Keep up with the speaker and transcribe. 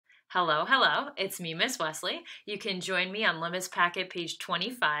Hello, hello. It's me, Miss Wesley. You can join me on Limits Packet page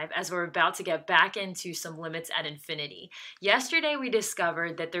 25 as we're about to get back into some limits at infinity. Yesterday we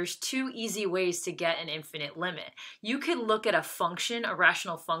discovered that there's two easy ways to get an infinite limit. You could look at a function, a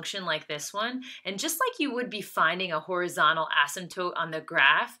rational function like this one, and just like you would be finding a horizontal asymptote on the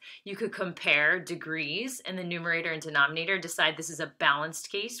graph, you could compare degrees in the numerator and denominator, decide this is a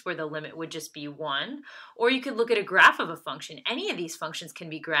balanced case where the limit would just be 1, or you could look at a graph of a function. Any of these functions can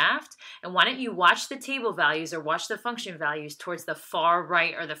be graphed. And why don't you watch the table values or watch the function values towards the far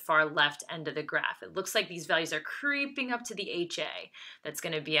right or the far left end of the graph. It looks like these values are creeping up to the HA. That's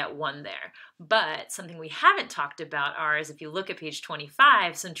going to be at 1 there. But something we haven't talked about is, if you look at page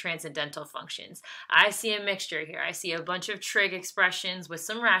 25, some transcendental functions. I see a mixture here. I see a bunch of trig expressions with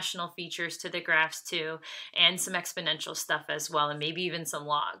some rational features to the graphs too, and some exponential stuff as well, and maybe even some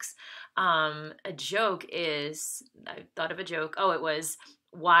logs. A joke is, I thought of a joke. Oh, it was,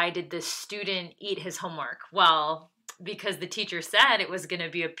 why did the student eat his homework? Well, because the teacher said it was going to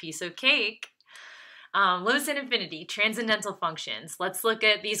be a piece of cake. Limits at infinity, transcendental functions. Let's look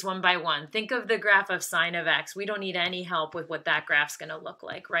at these one by one. Think of the graph of sine of x. We don't need any help with what that graph's going to look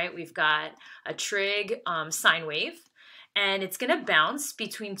like, right? We've got a trig sine wave, and it's going to bounce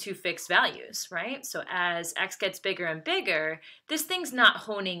between two fixed values, right? So as x gets bigger and bigger, this thing's not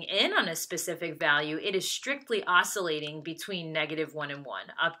honing in on a specific value. It is strictly oscillating between -1 and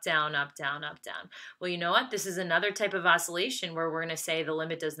 1, up, down, up, down, up, down. Well, you know what? This is another type of oscillation where we're going to say the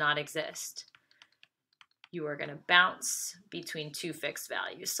limit does not exist. You are going to bounce between two fixed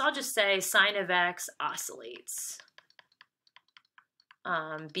values. So I'll just say sine of x oscillates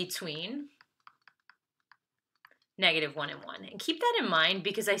between -1 and 1. And keep that in mind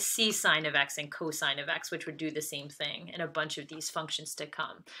because I see sine of x and cosine of x, which would do the same thing in a bunch of these functions to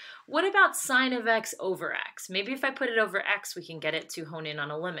come. What about sine of x over x? Maybe if I put it over x, we can get it to hone in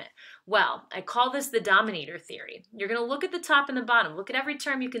on a limit. Well, I call this the dominator theory. You're going to look at the top and the bottom, look at every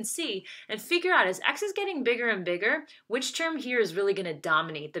term you can see, and figure out, as x is getting bigger and bigger, which term here is really going to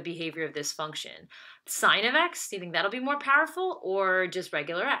dominate the behavior of this function. Sine of x, do you think that'll be more powerful, or just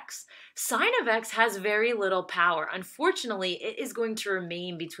regular x? Sine of x has very little power. Unfortunately, it is going to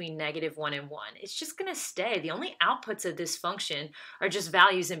remain between -1 and 1. It's just going to stay. The only outputs of this function are just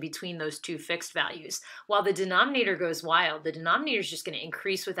values in between those two fixed values. While the denominator goes wild, the denominator is just going to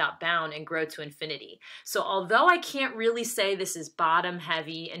increase without bound and grow to infinity. So although I can't really say this is bottom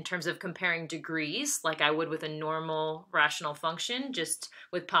heavy in terms of comparing degrees, like I would with a normal rational function, just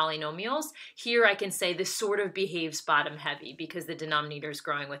with polynomials, here I can say this sort of behaves bottom heavy because the denominator is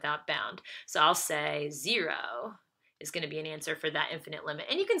growing without bound. So I'll say 0 is going to be an answer for that infinite limit.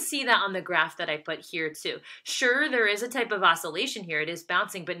 And you can see that on the graph that I put here too. Sure, there is a type of oscillation here. It is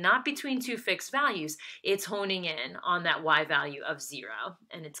bouncing, but not between two fixed values. It's honing in on that y value of 0,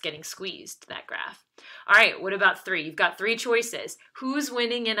 and it's getting squeezed, that graph. All right, what about 3? You've got 3 choices. Who's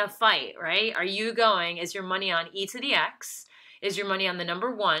winning in a fight, right? Are you going, is your money on e to the x? Is your money on the number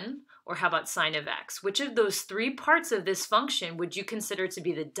 1? Or how about sine of x? Which of those 3 parts of this function would you consider to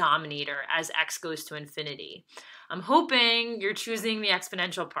be the dominator as x goes to infinity? I'm hoping you're choosing the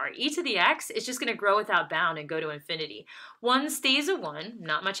exponential part. E to the x is just going to grow without bound and go to infinity. 1 stays a 1,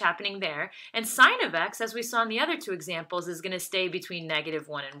 not much happening there. And sine of x, as we saw in the other 2 examples, is going to stay between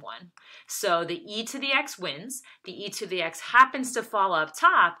 -1 and 1. So the e to the x wins. The e to the x happens to fall up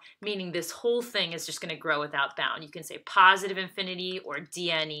top, meaning this whole thing is just going to grow without bound. You can say positive infinity or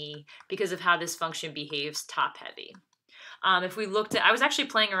dne because of how this function behaves top heavy. If we looked at, I was actually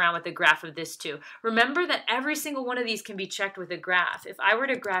playing around with the graph of this too. Remember that every single one of these can be checked with a graph. If I were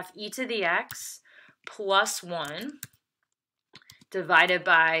to graph e to the x plus 1 divided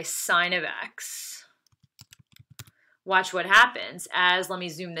by sine of x, watch what happens as, let me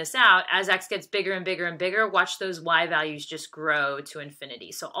zoom this out, as x gets bigger and bigger and bigger, watch those y values just grow to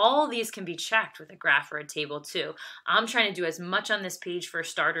infinity. So all of these can be checked with a graph or a table too. I'm trying to do as much on this page for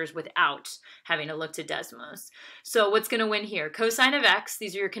starters without having to look to Desmos. So what's going to win here? Cosine of x,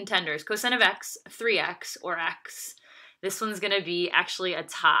 these are your contenders. Cosine of x, 3x, or x. This one's going to be actually a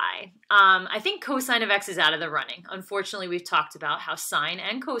tie. I think cosine of x is out of the running. Unfortunately, we've talked about how sine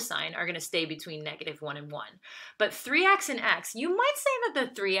and cosine are going to stay between -1 and 1. But 3x and x, you might say that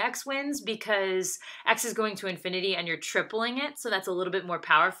the 3x wins because x is going to infinity and you're tripling it, so that's a little bit more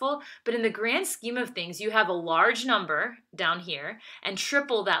powerful. But in the grand scheme of things, you have a large number down here and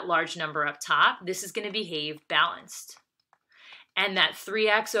triple that large number up top. This is going to behave balanced. And that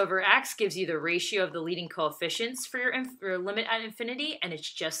 3x over x gives you the ratio of the leading coefficients for your limit at infinity, and it's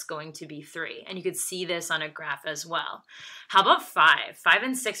just going to be 3. And you could see this on a graph as well. How about 5? 5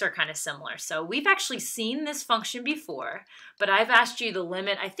 and 6 are kind of similar. So we've actually seen this function before, but I've asked you the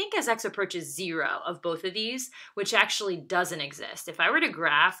limit, I think as x approaches 0 of both of these, which actually doesn't exist. If I were to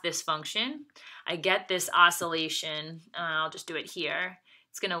graph this function, I get this oscillation. I'll just do it here.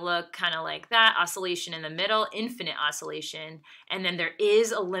 It's going to look kind of like that, oscillation in the middle, infinite oscillation, and then there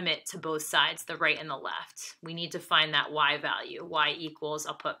is a limit to both sides, the right and the left. We need to find that y value, y equals,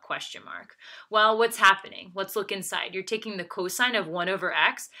 I'll put question mark. Well, what's happening? Let's look inside. You're taking the cosine of 1 over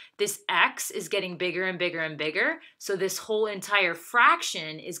x. This x is getting bigger and bigger and bigger, so this whole entire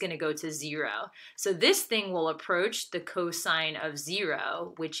fraction is going to go to 0. So this thing will approach the cosine of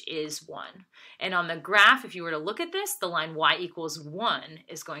 0, which is 1. And on the graph, if you were to look at this, the line y equals 1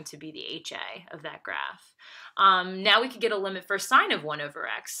 is going to be the HA of that graph. Now we could get a limit for sine of 1 over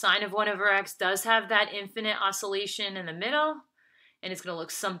x. Sine of 1 over x does have that infinite oscillation in the middle, and it's going to look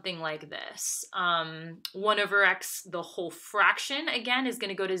something like this. 1 over x, the whole fraction, again, is going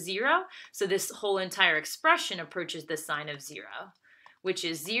to go to 0. So this whole entire expression approaches the sine of 0, which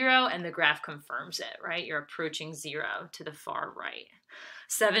is 0, and the graph confirms it, right? You're approaching 0 to the far right.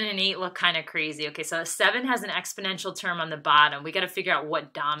 7 and 8 look kind of crazy. Okay, so 7 has an exponential term on the bottom. We got to figure out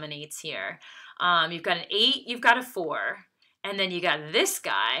what dominates here. You've got an 8, you've got a 4, and then you got this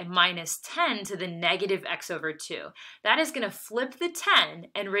guy, minus 10 to the negative x over 2. That is going to flip the 10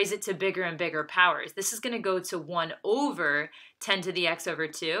 and raise it to bigger and bigger powers. This is going to go to 1 over 10 to the x over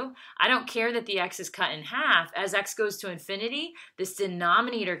 2. I don't care that the x is cut in half. As x goes to infinity, this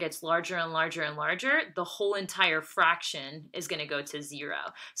denominator gets larger and larger and larger. The whole entire fraction is going to go to 0.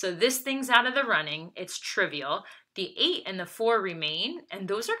 So this thing's out of the running. It's trivial. The 8 and the 4 remain, and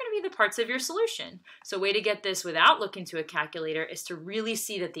those are going to be the parts of your solution. So a way to get this without looking to a calculator is to really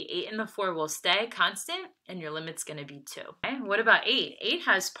see that the 8 and the 4 will stay constant, and your limit's going to be 2. Okay? What about 8? 8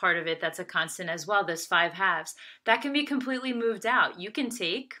 has part of it that's a constant as well, this 5 halves. That can be completely moved out. You can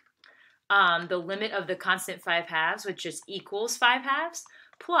take the limit of the constant 5 halves, which just equals 5 halves,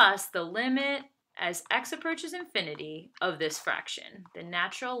 plus the limit as x approaches infinity of this fraction, the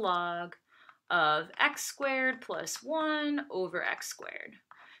natural log of x squared plus 1 over x squared.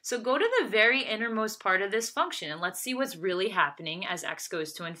 So go to the very innermost part of this function and let's see what's really happening as x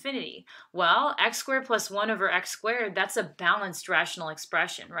goes to infinity. Well, x squared plus 1 over x squared, that's a balanced rational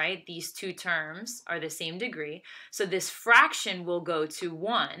expression, right? These two terms are the same degree. So this fraction will go to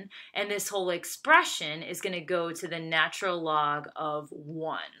 1, and this whole expression is going to go to the natural log of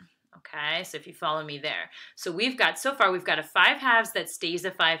 1. Okay, so if you follow me there. So so far we've got a 5 halves that stays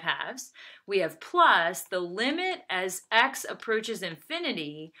a 5 halves. We have plus the limit as x approaches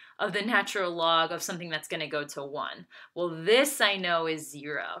infinity of the natural log of something that's going to go to 1. Well, this I know is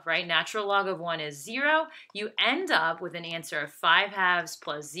 0, right? Natural log of 1 is 0. You end up with an answer of 5 halves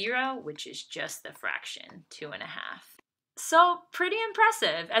plus 0, which is just the fraction, 2.5. So pretty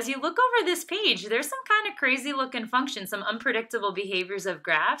impressive. As you look over this page, there's some kind of crazy looking functions, some unpredictable behaviors of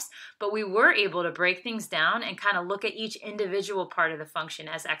graphs, but we were able to break things down and kind of look at each individual part of the function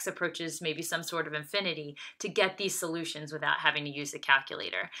as x approaches maybe some sort of infinity to get these solutions without having to use a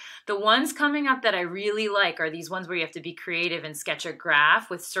calculator. The ones coming up that I really like are these ones where you have to be creative and sketch a graph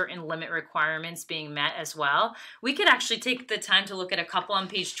with certain limit requirements being met as well. We could actually take the time to look at a couple on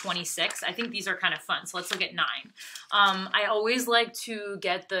page 26. I think these are kind of fun, so let's look at 9. I always like to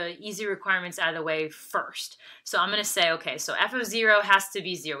get the easy requirements out of the way first. So I'm going to say, okay, so f of 0 has to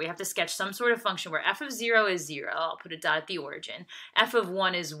be 0. We have to sketch some sort of function where f of 0 is 0. I'll put a dot at the origin. F of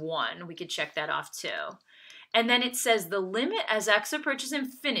 1 is 1. We could check that off too. And then it says the limit as x approaches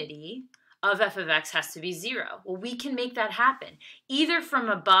infinity of f of x has to be 0. Well, we can make that happen. Either from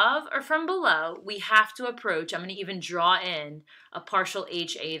above or from below, we have to approach, I'm going to even draw in a partial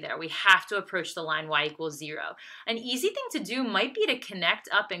HA there. We have to approach the line y equals 0. An easy thing to do might be to connect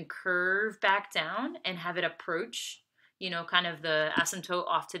up and curve back down and have it approach, you know, kind of the asymptote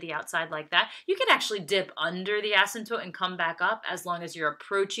off to the outside like that. You could actually dip under the asymptote and come back up as long as you're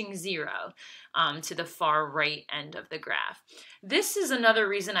approaching 0 to the far right end of the graph. This is another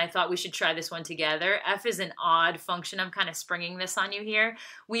reason I thought we should try this one together. F is an odd function. I'm kind of springing this on you here.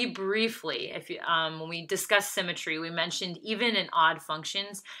 We briefly, when we discussed symmetry, we mentioned even in odd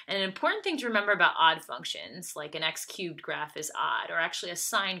functions. And an important thing to remember about odd functions, like an x cubed graph is odd, or actually a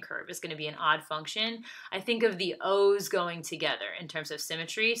sine curve is going to be an odd function. I think of the O's going together in terms of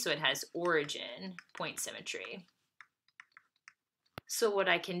symmetry, so it has origin, point symmetry. So what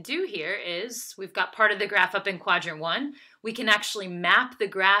I can do here is, we've got part of the graph up in quadrant 1. We can actually map the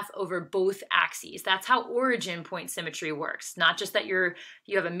graph over both axes. That's how origin point symmetry works. Not just that you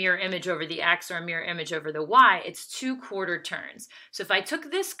have a mirror image over the x or a mirror image over the y, it's 2 quarter turns. So if I took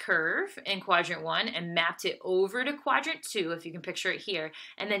this curve in quadrant 1 and mapped it over to quadrant 2, if you can picture it here,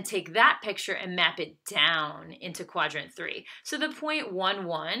 and then take that picture and map it down into quadrant 3. So the point 1,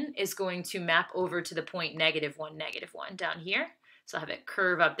 1 is going to map over to the point negative 1, negative 1 down here. So I'll have it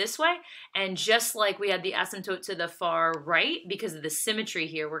curve up this way. And just like we had the asymptote to the far right, because of the symmetry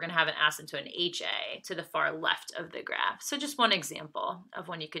here, we're going to have an asymptote, an HA, to the far left of the graph. So just one example of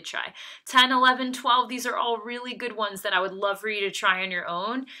one you could try. 10, 11, 12, these are all really good ones that I would love for you to try on your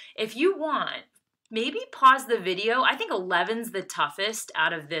own. If you want, maybe pause the video. I think 11's the toughest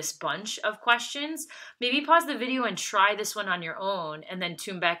out of this bunch of questions. Maybe pause the video and try this one on your own and then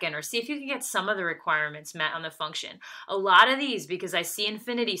tune back in, or see if you can get some of the requirements met on the function. A lot of these, because I see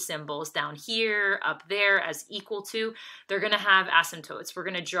infinity symbols down here, up there as equal to, they're going to have asymptotes. We're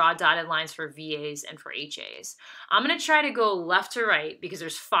going to draw dotted lines for VAs and for HAs. I'm going to try to go left to right because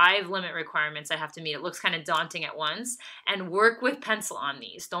there's 5 limit requirements I have to meet. It looks kind of daunting at once, and work with pencil on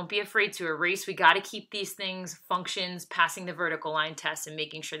these. Don't be afraid to erase. We got to keep these things, functions, passing the vertical line test and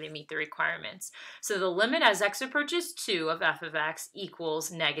making sure they meet the requirements. So the limit as x approaches 2 of f of x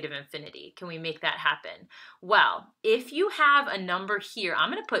equals negative infinity. Can we make that happen? Well, if you have a number here, I'm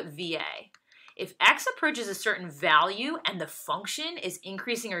going to put VA. If x approaches a certain value and the function is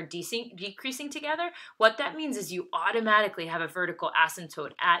increasing or decreasing together, what that means is you automatically have a vertical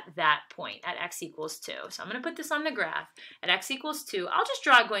asymptote at that point, at x equals 2. So I'm going to put this on the graph. At x equals 2, I'll just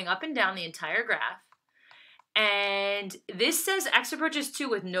draw it going up and down the entire graph. And this says x approaches 2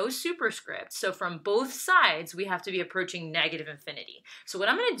 with no superscript. So from both sides, we have to be approaching negative infinity. So what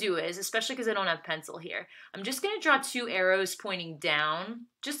I'm going to do is, especially because I don't have pencil here, I'm just going to draw 2 arrows pointing down,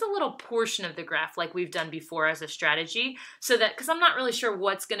 just a little portion of the graph like we've done before as a strategy, so that, because I'm not really sure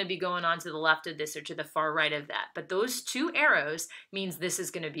what's going to be going on to the left of this or to the far right of that. But those 2 arrows means this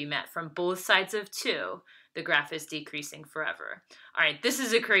is going to be met from both sides of 2. The graph is decreasing forever. All right, this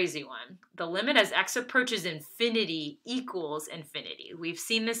is a crazy one. The limit as x approaches infinity equals infinity. We've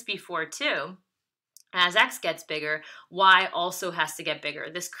seen this before too. As x gets bigger, y also has to get bigger.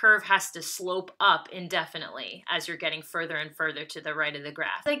 This curve has to slope up indefinitely as you're getting further and further to the right of the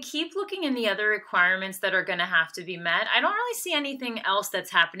graph. I keep looking in the other requirements that are going to have to be met. I don't really see anything else that's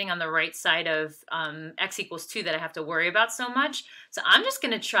happening on the right side of x equals 2 that I have to worry about so much. So I'm just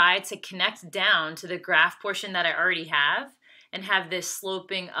going to try to connect down to the graph portion that I already have and have this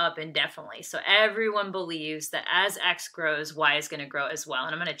sloping up indefinitely. So everyone believes that as x grows, y is going to grow as well.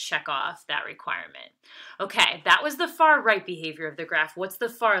 And I'm going to check off that requirement. Okay, that was the far right behavior of the graph. What's the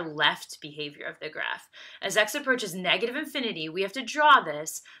far left behavior of the graph? As x approaches negative infinity, we have to draw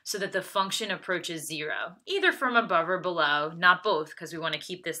this so that the function approaches 0, either from above or below, not both, because we want to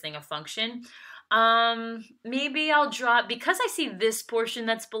keep this thing a function. Maybe I'll draw it, because I see this portion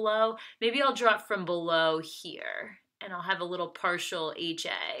that's below, maybe I'll draw it from below here. And I'll have a little partial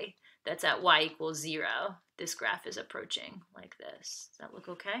HA that's at y equals 0. This graph is approaching like this. Does that look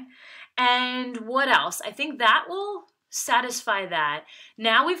okay? And what else? I think that will satisfy that.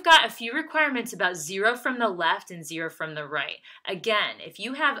 Now we've got a few requirements about 0 from the left and 0 from the right. Again, if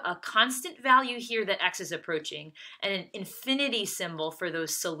you have a constant value here that x is approaching and an infinity symbol for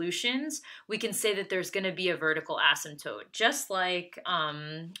those solutions, we can say that there's going to be a vertical asymptote. Just like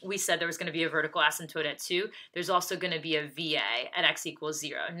we said there was going to be a vertical asymptote at 2, there's also going to be a VA at x equals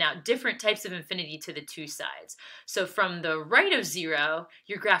 0. Now, different types of infinity to the 2 sides. So from the right of 0,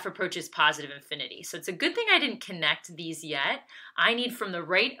 your graph approaches positive infinity. So it's a good thing I didn't connect these yet. I need from the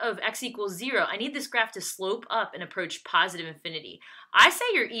right of x equals 0, I need this graph to slope up and approach positive infinity. I say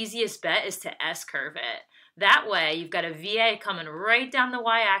your easiest bet is to S-curve it. That way, you've got a VA coming right down the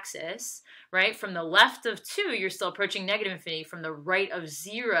y-axis, right? From the left of 2, you're still approaching negative infinity. From the right of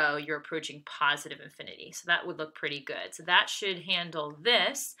 0, you're approaching positive infinity. So that would look pretty good. So that should handle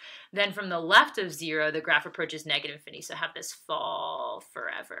this. Then from the left of 0, the graph approaches negative infinity. So have this fall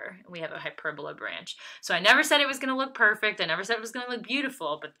forever. We have a hyperbola branch. So I never said it was going to look perfect. I never said it was going to look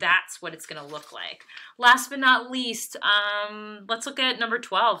beautiful, but that's what it's going to look like. Last but not least, let's look at number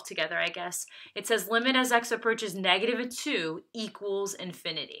 12 together, I guess. It says limit as x approaches negative 2 equals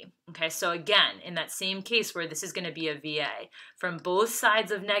infinity. Okay, so again, in that same case where this is going to be a VA, from both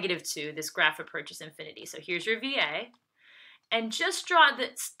sides of negative 2, this graph approaches infinity. So here's your VA. And just draw the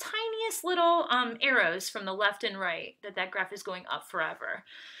tiniest little arrows from the left and right that graph is going up forever.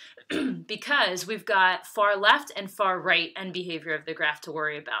 Because we've got far left and far right end behavior of the graph to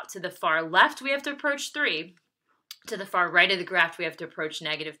worry about. To the far left, we have to approach 3. To the far right of the graph, we have to approach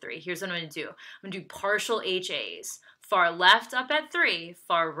 -3. Here's what I'm going to do. I'm going to do partial HAs. Far left up at 3,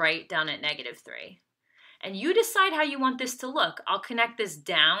 far right down at -3. And you decide how you want this to look. I'll connect this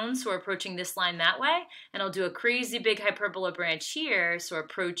down, so we're approaching this line that way, and I'll do a crazy big hyperbola branch here, so we're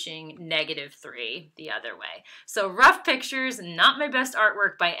approaching -3 the other way. So rough pictures, not my best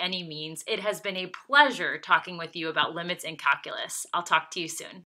artwork by any means. It has been a pleasure talking with you about limits in calculus. I'll talk to you soon.